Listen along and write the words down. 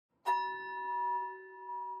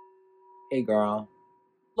Hey girl.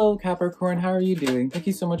 Hello Capricorn, how are you doing? Thank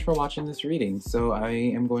you so much for watching this reading. So I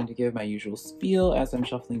am going to give my usual spiel as I'm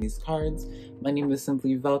shuffling these cards. My name is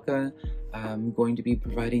simply Velka. I'm going to be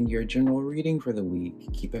providing your general reading for the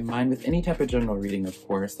week. Keep in mind with any type of general reading, of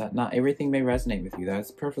course, that not everything may resonate with you.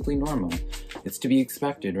 That's perfectly normal. It's to be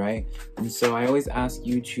expected, right? And so I always ask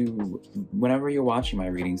you to, whenever you're watching my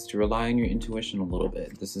readings, to rely on your intuition a little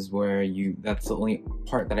bit. This is where that's the only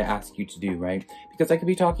part that I ask you to do, right? Because I could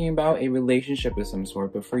be talking about a relationship of some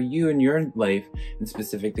sort, but for you and your life in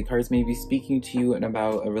specific, the cards may be speaking to you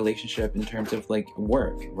about a relationship in terms of like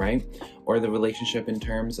work, right? Or the relationship in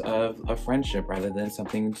terms of a friendship rather than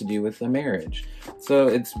something to do with a marriage. So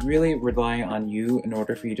it's really relying on you in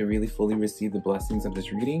order for you to really fully receive the blessings of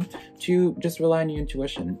this reading, to just rely on your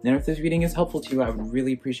intuition. And if this reading is helpful to you, I would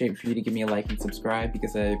really appreciate for you to give me a like and subscribe,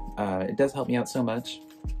 because it does help me out so much.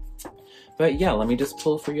 But yeah, let me just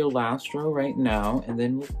pull for your last row right now, and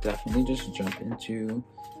then we'll definitely just jump into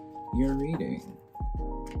your reading,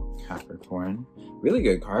 Capricorn. Really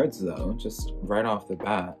good cards though, just right off the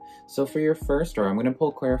bat. So for your first row, I'm going to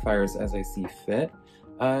pull clarifiers as I see fit,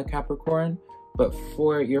 Capricorn. But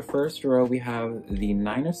for your first row, we have the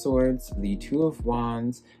Nine of Swords, the Two of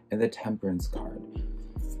Wands, and the Temperance card.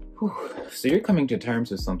 Whew. So you're coming to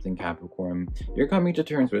terms with something, Capricorn. You're coming to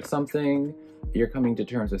terms with something. You're coming to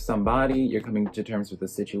terms with somebody. You're coming to terms with a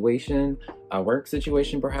situation, a work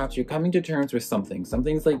situation perhaps. You're coming to terms with something.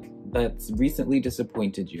 Something's like that's recently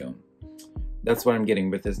disappointed you. That's what I'm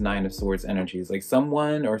getting with this Nine of Swords energy. It's like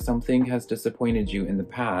someone or something has disappointed you in the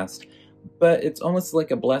past, but it's almost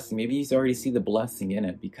like a blessing. Maybe you already see the blessing in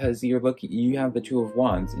it, because you have the Two of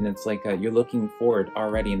Wands, and it's like you're looking forward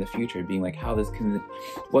already in the future, being like,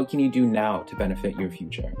 what can you do now to benefit your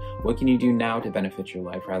future? What can you do now to benefit your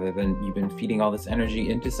life, rather than you've been feeding all this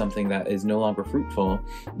energy into something that is no longer fruitful,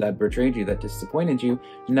 that betrayed you, that disappointed you.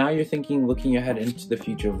 Now you're thinking, looking ahead into the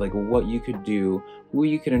future of like what you could do, who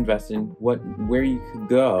you could invest in, where you could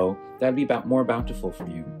go that'd be more bountiful for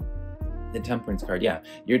you. The Temperance card, yeah.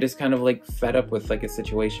 You're just kind of like fed up with like a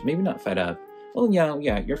situation. Maybe not fed up. Well,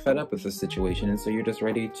 yeah, you're fed up with the situation, and so you're just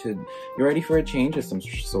ready for a change of some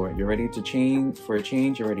sort. You're ready to change,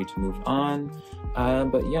 you're ready to move on.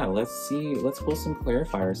 But yeah, let's pull some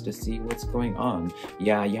clarifiers to see what's going on.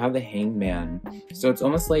 Yeah, you have the Hangman. So it's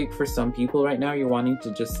almost like for some people right now, you're wanting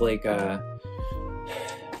to just like,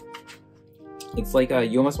 it's like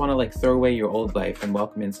you almost want to like throw away your old life and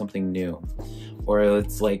welcome in something new. Or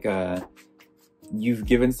it's like you've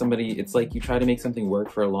given somebody, it's like you try to make something work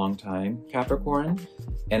for a long time, Capricorn,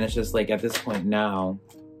 and it's just like at this point now,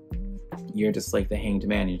 you're just like the Hanged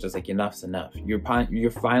Man. You're just like, enough's enough. You're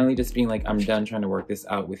finally just being like, I'm done trying to work this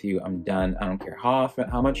out with you. I'm done. I don't care how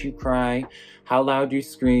much you cry, how loud you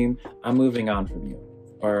scream. I'm moving on from you.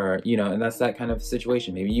 Or, you know, and that's that kind of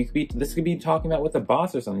situation. Maybe this could be talking about with a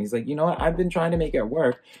boss or something. He's like, you know what, I've been trying to make it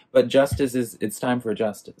work, but it's time for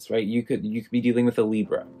justice, right? You could be dealing with a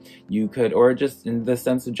Libra. You could, or just in the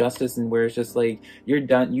sense of justice, and where it's just like, you're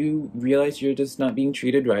done, you realize you're just not being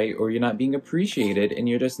treated right, or you're not being appreciated, and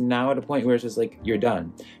you're just now at a point where it's just like, you're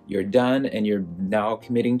done. You're done, and you're now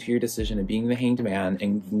committing to your decision of being the Hanged Man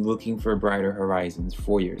and looking for brighter horizons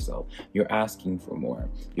for yourself. You're asking for more.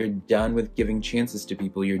 You're done with giving chances to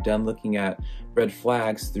people. You're done looking at red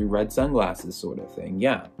flags through red sunglasses, sort of thing.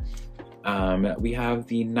 Yeah. We have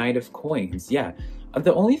the Knight of Coins. Yeah.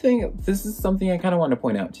 The only thing, this is something I kind of want to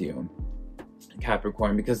point out to you,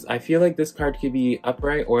 Capricorn, because I feel like this card could be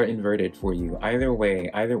upright or inverted for you. Either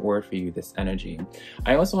way, either or for you, this energy.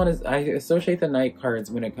 I associate the Knight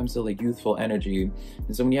cards when it comes to like youthful energy.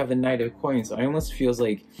 And so when you have the Knight of Coins, I almost feels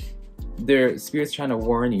like their spirit's trying to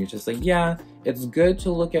warn you, just like, yeah, it's good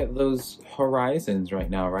to look at those horizons right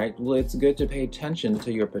now, right? Well, it's good to pay attention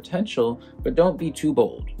to your potential, but don't be too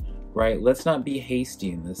bold, right? Let's not be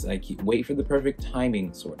hasty in this. Wait for the perfect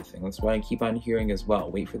timing, sort of thing. That's why I keep on hearing as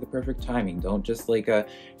well. Wait for the perfect timing. Don't just like,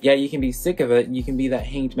 yeah, you can be sick of it. You can be that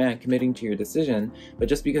Hanged Man committing to your decision, but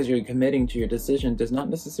just because you're committing to your decision does not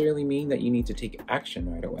necessarily mean that you need to take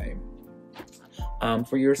action right away.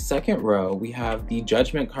 For your second row, we have the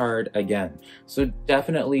Judgment card again. So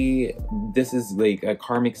definitely this is like a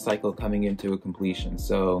karmic cycle coming into a completion.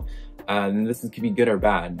 So this could be good or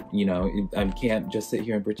bad. You know, I can't just sit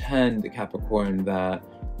here and pretend, Capricorn, that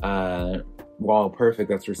we're all perfect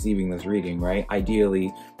that's receiving this reading, right?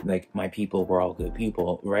 Ideally, like, my people were all good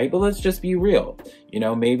people, right? But let's just be real. You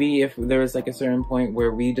know, maybe if there was like a certain point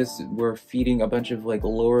where we just were feeding a bunch of like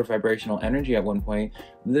lower vibrational energy at one point,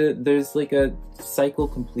 there's like a cycle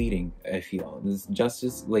completing, I feel. There's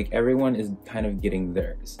justice, like everyone is kind of getting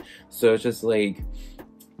theirs. So it's just like,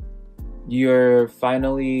 you're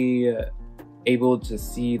finally able to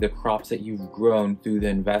see the crops that you've grown through the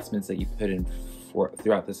investments that you put in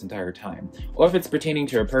throughout this entire time. Or if it's pertaining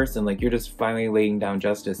to a person, like you're just finally laying down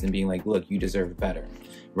justice and being like, look, you deserve better,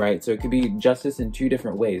 right? So it could be justice in two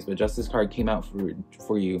different ways, but justice card came out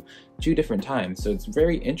for you two different times. So it's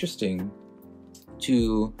very interesting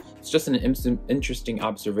it's just an interesting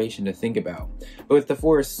observation to think about. But with the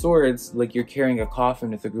Four of Swords, like you're carrying a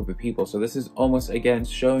coffin with a group of people. So this is almost, again,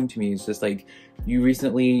 showing to me, it's just like you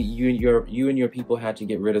recently, you and your people had to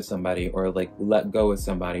get rid of somebody, or like let go of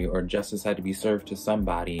somebody, or justice had to be served to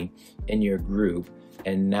somebody in your group.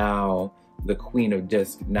 And now the Queen of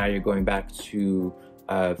Discs, now you're going back to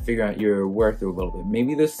figure out your worth a little bit.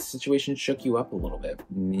 Maybe this situation shook you up a little bit.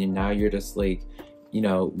 Now you're just like, you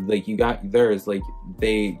know, like you got theirs, like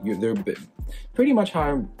they're pretty much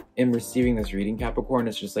how I'm receiving this reading, Capricorn.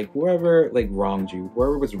 It's just like whoever like wronged you,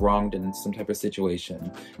 whoever was wronged in some type of situation,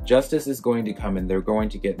 justice is going to come and they're going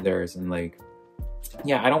to get theirs. And like,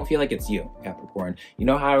 yeah, I don't feel like it's you, Capricorn. You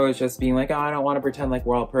know how I was just being like, oh, I don't want to pretend like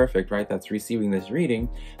we're all perfect, right? That's receiving this reading.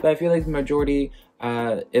 But I feel like the majority,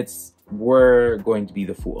 we're going to be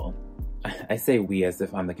the Fool. I say we as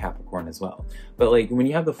if I'm the Capricorn as well. But like when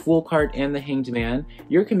you have the Fool card and the Hanged Man,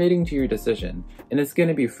 you're committing to your decision and it's going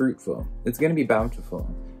to be fruitful. It's going to be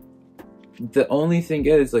bountiful. The only thing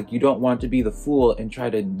is, like, you don't want to be the Fool and try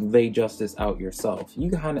to lay justice out yourself. You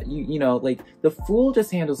kind of, you know, like the Fool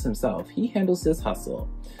just handles himself. He handles his hustle.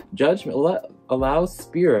 Judgment, allow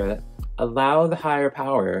spirit, allow the higher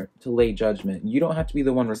power to lay judgment. You don't have to be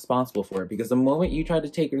the one responsible for it, because the moment you try to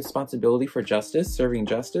take responsibility for justice, serving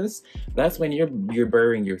justice, that's when you're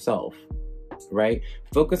burying yourself, right?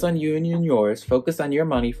 Focus on you and yours, focus on your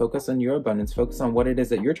money, focus on your abundance, focus on what it is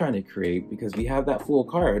that you're trying to create, because we have that Fool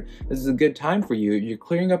card. This is a good time for you. You're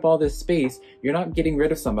clearing up all this space. You're not getting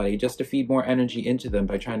rid of somebody just to feed more energy into them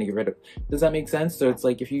by trying to get rid of. Does that make sense? So it's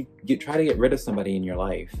like if you try to get rid of somebody in your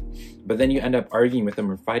life, but then you end up arguing with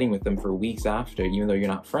them or fighting with them for weeks after, even though you're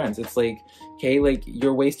not friends. It's like, okay, like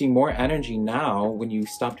you're wasting more energy now when you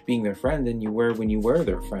stopped being their friend than you were when you were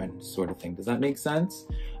their friend, sort of thing. Does that make sense?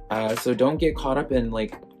 So don't get caught up in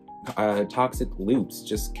like toxic loops.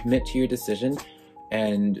 Just commit to your decision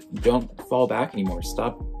and don't fall back anymore.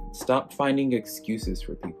 Stop finding excuses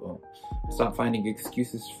for people. Stop finding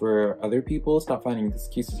excuses for other people. Stop finding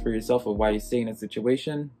excuses for yourself of why you stay in a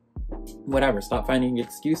situation. Whatever, stop finding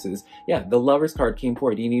excuses. Yeah, the Lovers card came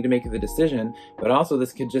forward. You need to make the decision, but also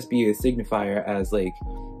this could just be a signifier as like,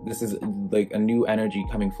 this is like a new energy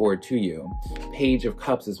coming forward to you. Page of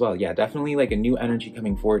Cups as well. Yeah, definitely like a new energy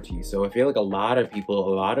coming forward to you. So I feel like a lot of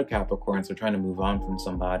people, a lot of Capricorns are trying to move on from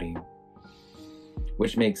somebody,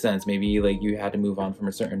 which makes sense. Maybe like you had to move on from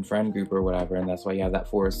a certain friend group or whatever, and that's why you have that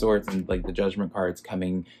Four of Swords and like the Judgment cards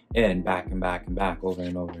coming in back and back and back over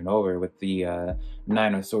and over and over with the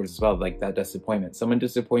Nine of Swords as well, like that disappointment. Someone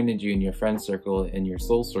disappointed you in your friend circle, in your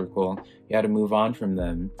soul circle. You had to move on from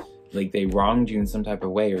them. Like they wronged you in some type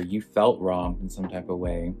of way, or you felt wronged in some type of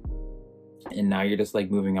way. And now you're just like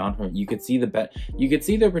moving on from it. You could see you could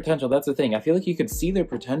see their potential. That's the thing. I feel like you could see their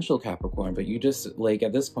potential, Capricorn, but you just like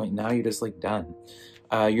at this point now you're just like done.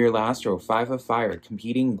 Your last row, Five of Fire,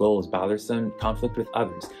 competing goals, bothersome conflict with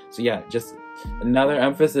others. So yeah, just another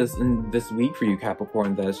emphasis in this week for you,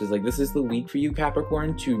 Capricorn, that it's just like, this is the week for you,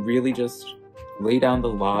 Capricorn, to really just lay down the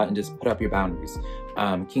law and just put up your boundaries.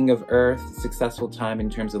 King of Earth, successful time in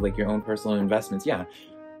terms of like your own personal investments. Yeah,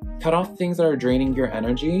 cut off things that are draining your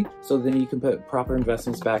energy, so then you can put proper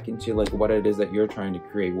investments back into like what it is that you're trying to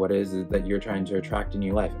create, what is it that you're trying to attract in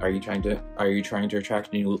your life. Are you trying to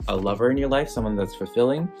attract a lover in your life, someone that's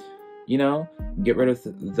fulfilling? You know, get rid of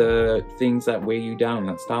the things that weigh you down,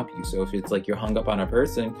 that stop you. So if it's like you're hung up on a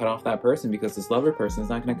person, cut off that person, because this lover person is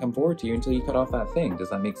not going to come forward to you until you cut off that thing. Does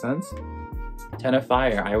that make sense? Ten of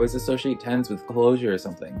Fire. I always associate tens with closure or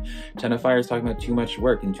something. Ten of Fire is talking about too much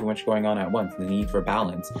work and too much going on at once, the need for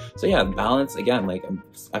balance. So yeah, balance, again, like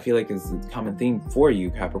I feel like is a common theme for you,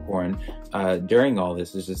 Capricorn, during all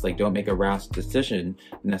this. Is just like, don't make a rash decision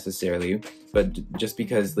necessarily, but just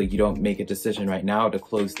because like you don't make a decision right now to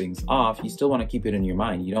close things off, you still want to keep it in your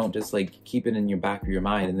mind. You don't just like keep it in your back of your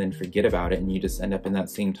mind and then forget about it, and you just end up in that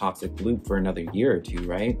same toxic loop for another year or two,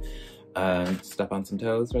 right? Step on some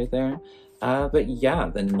toes right there. But yeah,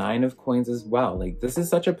 the Nine of Coins as well. Like, this is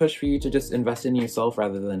such a push for you to just invest in yourself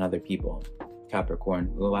rather than other people,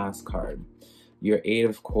 Capricorn. The last card, your Eight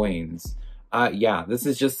of Coins. Yeah, this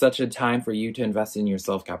is just such a time for you to invest in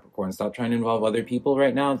yourself, Capricorn. Stop trying to involve other people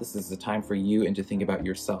right now. This is the time for you and to think about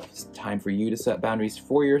yourself. It's time for you to set boundaries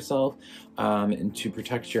for yourself, and to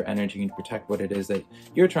protect your energy and protect what it is that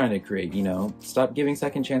you're trying to create, you know? Stop giving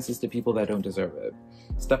second chances to people that don't deserve it.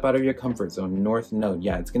 Step out of your comfort zone. North Node.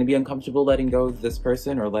 Yeah, it's going to be uncomfortable letting go of this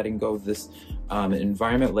person or letting go of this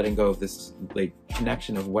environment, letting go of this like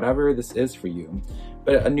connection of whatever this is for you.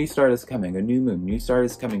 But a new start is coming, a new moon, new start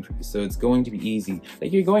is coming for you. So it's going to be easy.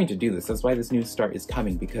 Like, you're going to do this. That's why this new start is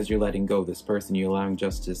coming, because you're letting go of this person. You're allowing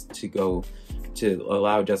justice to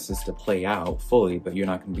play out fully, but you're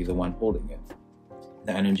not going to be the one holding it.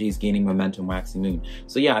 The energy is gaining momentum, waxing moon.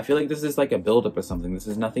 So yeah, I feel like this is like a buildup or something. This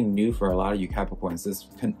is nothing new for a lot of you Capricorns.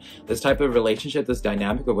 This type of relationship, this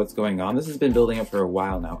dynamic of what's going on, this has been building up for a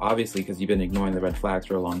while now. Obviously, because you've been ignoring the red flags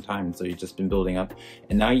for a long time, and so you've just been building up.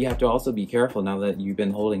 And now you have to also be careful now that you've been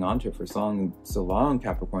holding on to it for so long,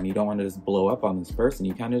 Capricorn. You don't want to just blow up on this person.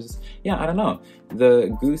 You kind of just, yeah, I don't know.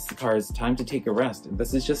 The Goose card is time to take a rest.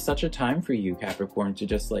 This is just such a time for you, Capricorn, to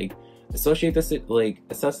just like associate this, like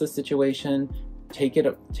assess the situation, take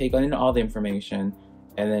in all the information,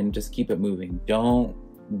 and then just keep it moving. Don't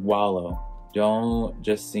wallow. Don't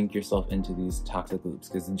just sink yourself into these toxic loops,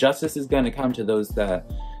 because justice is going to come to those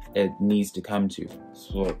that it needs to come to,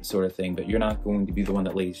 sort of thing. But you're not going to be the one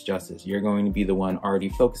that lays justice. You're going to be the one already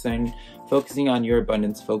focusing on your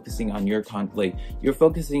abundance, focusing on your you're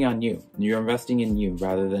focusing on you. You're investing in you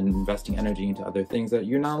rather than investing energy into other things that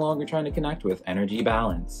you're no longer trying to connect with. Energy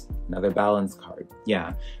balance. Another balance card.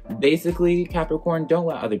 Yeah. Basically, Capricorn, don't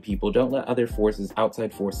let other people, don't let other forces,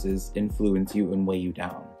 outside forces, influence you and weigh you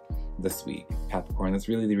down this week, Capricorn. That's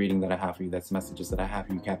really the reading that I have for you. That's messages that I have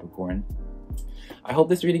for you, Capricorn. I hope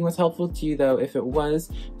this reading was helpful to you, though. If it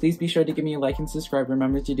was, please be sure to give me a like and subscribe.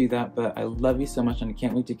 Remember to do that. But I love you so much, and I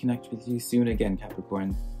can't wait to connect with you soon again,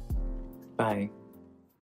 Capricorn. Bye.